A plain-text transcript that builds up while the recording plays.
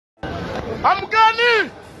Amkeni!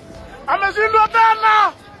 Ameshindwa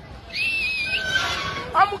tena!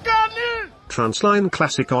 Amkeni! Transline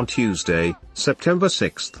Classic on Tuesday, September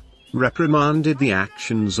 6th, reprimanded the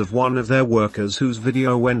actions of one of their workers whose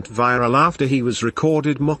video went viral after he was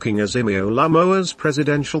recorded mocking 𝗔𝗕𝗢𝗨𝗧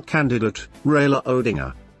presidential candidate, Raila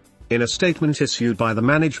Odinga. In a statement issued by the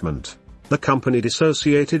management, the company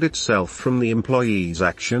dissociated itself from the employee's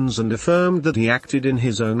actions and affirmed that he acted in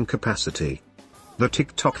his own capacity. The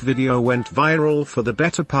TikTok video went viral for the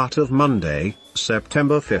better part of Monday,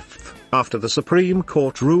 September 5th, after the Supreme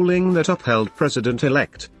Court ruling that upheld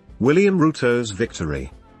President-elect William Ruto's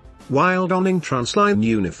victory. While donning Transline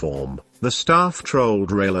uniform, the staff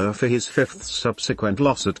trolled Raila for his fifth subsequent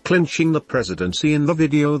loss at clinching the presidency in the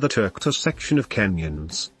video. The 𝗔𝗕𝗢𝗪 section of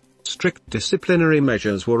Kenyans. Strict disciplinary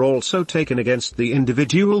measures were also taken against the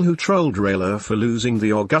individual who trolled Raila for losing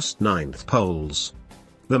the August 9th polls.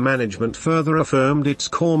 The management further affirmed its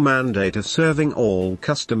core mandate of serving all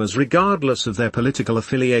customers regardless of their political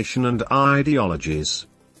affiliation and ideologies.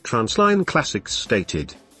 Transline Classics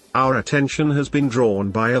stated, "Our attention has been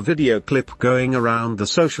drawn by a video clip going around the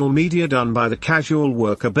social media done by the casual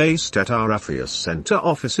worker based at our Affairs Center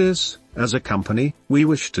offices. As a company, we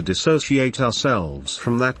wish to dissociate ourselves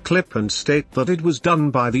from that clip and state that it was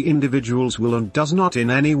done by the individuals will and does not in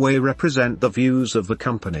any way represent the views of the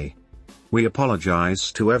company. We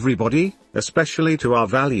apologize to everybody, especially to our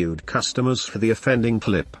valued customers for the offending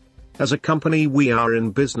clip. As a company we are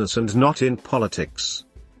in business and not in politics.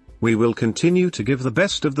 We will continue to give the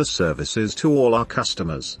best of the services to all our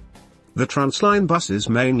customers." The Transline buses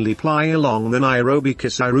mainly ply along the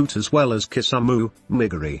Nairobi-Kisii route as well as Kisumu,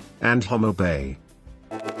 Migori, and Homa Bay.